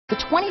The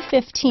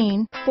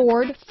 2015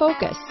 Ford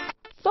Focus.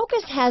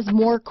 Focus has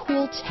more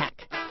cool tech,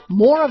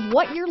 more of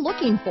what you're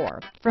looking for.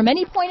 From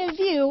any point of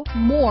view,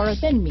 more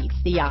than meets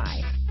the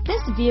eye.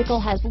 This vehicle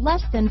has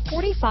less than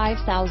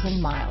 45,000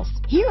 miles.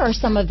 Here are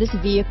some of this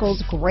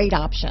vehicle's great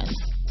options: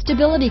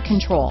 stability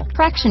control,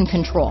 traction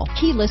control,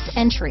 keyless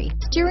entry,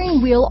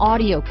 steering wheel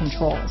audio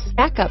controls,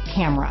 backup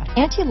camera,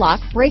 anti-lock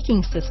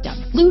braking system,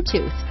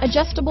 Bluetooth,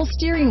 adjustable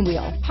steering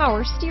wheel,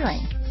 power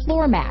steering,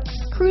 floor mats,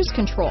 cruise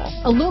control,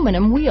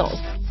 aluminum wheels,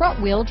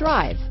 front wheel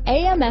drive,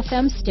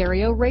 AM/FM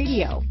stereo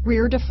radio,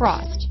 rear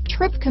defrost,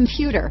 trip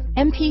computer,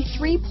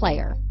 MP3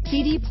 player,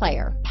 CD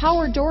player,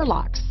 power door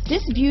locks.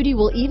 This beauty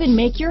will even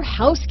make your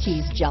house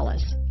keys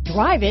jealous.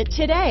 Drive it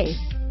today.